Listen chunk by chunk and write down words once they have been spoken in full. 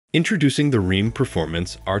Introducing the Rheem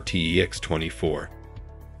Performance RTEX-24,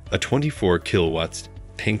 a 24 kilowatts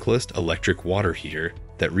tankless electric water heater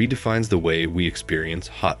that redefines the way we experience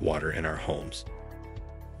hot water in our homes.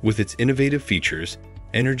 With its innovative features,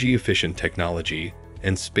 energy-efficient technology,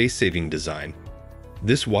 and space-saving design,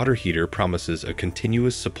 this water heater promises a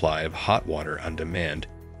continuous supply of hot water on demand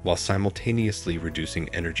while simultaneously reducing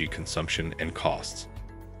energy consumption and costs.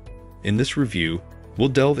 In this review, we'll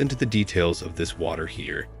delve into the details of this water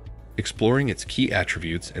heater, exploring its key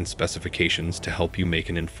attributes and specifications to help you make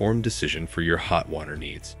an informed decision for your hot water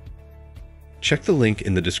needs. Check the link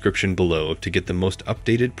in the description below to get the most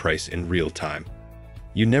updated price in real time.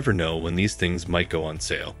 You never know when these things might go on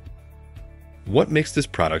sale. What makes this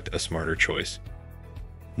product a smarter choice?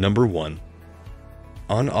 Number 1.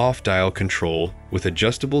 On-off dial control with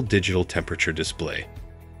adjustable digital temperature display.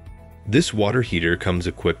 This water heater comes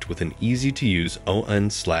equipped with an easy-to-use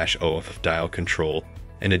on/off dial control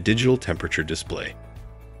and a digital temperature display.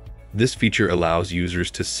 This feature allows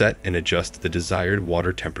users to set and adjust the desired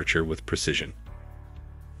water temperature with precision.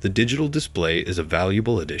 The digital display is a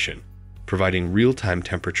valuable addition, providing real-time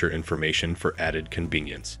temperature information for added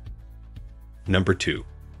convenience. Number 2.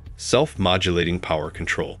 Self-modulating power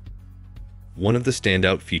control. One of the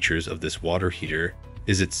standout features of this water heater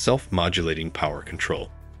is its self-modulating power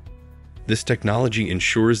control. This technology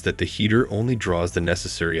ensures that the heater only draws the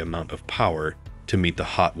necessary amount of power to meet the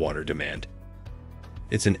hot water demand.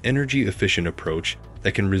 It's an energy-efficient approach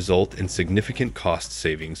that can result in significant cost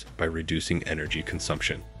savings by reducing energy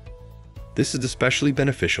consumption. This is especially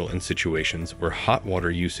beneficial in situations where hot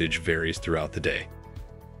water usage varies throughout the day.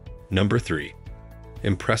 Number 3.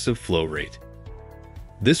 Impressive flow rate.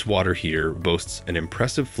 This water heater boasts an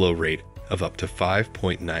impressive flow rate of up to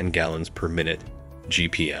 5.9 gallons per minute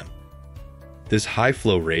 (GPM). This high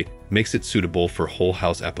flow rate makes it suitable for whole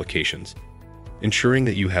house applications, ensuring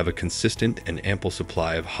that you have a consistent and ample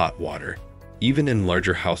supply of hot water, even in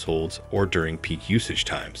larger households or during peak usage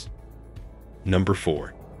times. Number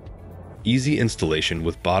 4. Easy installation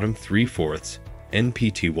with bottom 3/4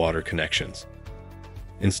 NPT water connections.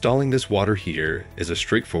 Installing this water heater is a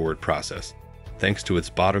straightforward process, thanks to its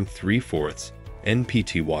bottom 3/4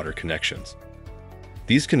 NPT water connections.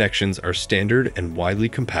 These connections are standard and widely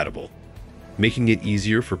compatible, making it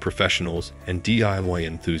easier for professionals and DIY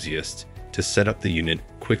enthusiasts to set up the unit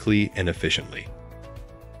quickly and efficiently.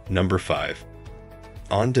 Number 5.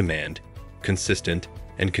 On-demand, consistent,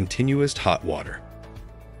 and continuous hot water.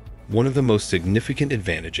 One of the most significant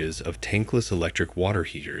advantages of tankless electric water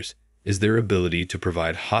heaters is their ability to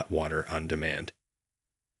provide hot water on demand.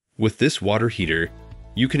 With this water heater,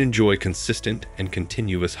 you can enjoy consistent and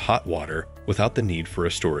continuous hot water without the need for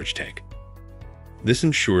a storage tank. This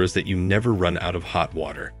ensures that you never run out of hot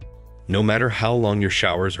water, no matter how long your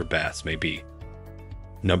showers or baths may be.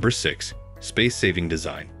 Number 6. Space-saving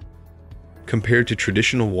design. Compared to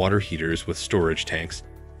traditional water heaters with storage tanks,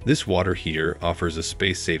 this water heater offers a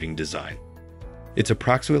space-saving design. It's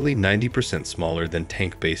approximately 90% smaller than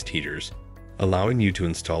tank-based heaters, allowing you to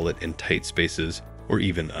install it in tight spaces or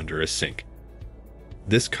even under a sink.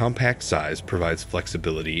 This compact size provides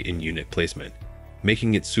flexibility in unit placement,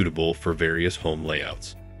 making it suitable for various home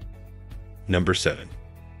layouts. Number 7.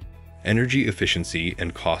 Energy efficiency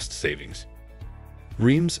and cost savings.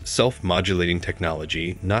 Rheem's self-modulating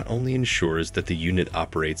technology not only ensures that the unit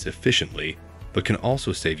operates efficiently, but can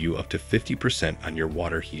also save you up to 50% on your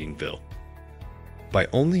water heating bill. By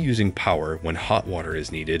only using power when hot water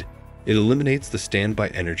is needed, it eliminates the standby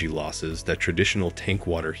energy losses that traditional tank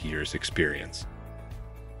water heaters experience.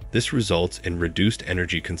 This results in reduced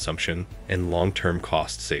energy consumption and long-term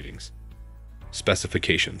cost savings.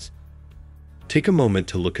 Specifications. Take a moment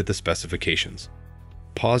to look at the specifications.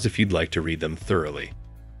 Pause if you'd like to read them thoroughly.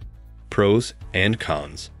 Pros and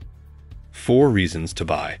cons. 4 reasons to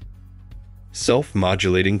buy.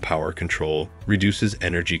 Self-modulating power control reduces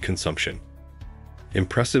energy consumption.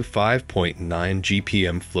 Impressive 5.9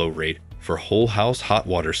 GPM flow rate for whole house hot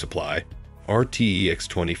water supply,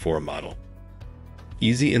 RTEX-24 model.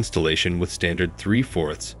 Easy installation with standard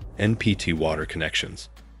 3/4 NPT water connections.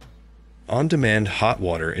 On-demand hot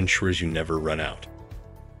water ensures you never run out.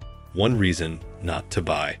 1 reason not to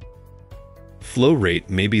buy. Flow rate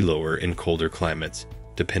may be lower in colder climates,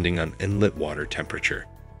 depending on inlet water temperature.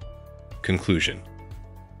 Conclusion.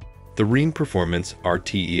 The Rheem Performance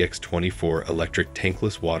RTEX-24 electric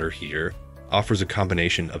tankless water heater offers a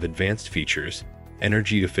combination of advanced features,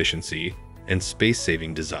 energy efficiency, and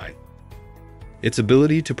space-saving design. Its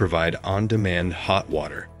ability to provide on-demand hot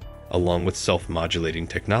water, along with self-modulating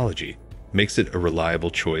technology, makes it a reliable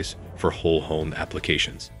choice for whole home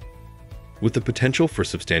applications. With the potential for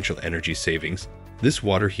substantial energy savings, This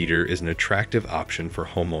water heater is an attractive option for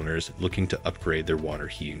homeowners looking to upgrade their water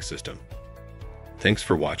heating system. Thanks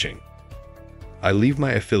for watching. I leave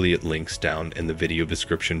my affiliate links down in the video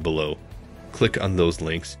description below. Click on those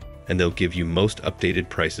links and they'll give you most updated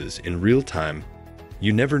prices in real time.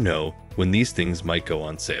 You never know when these things might go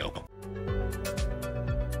on sale.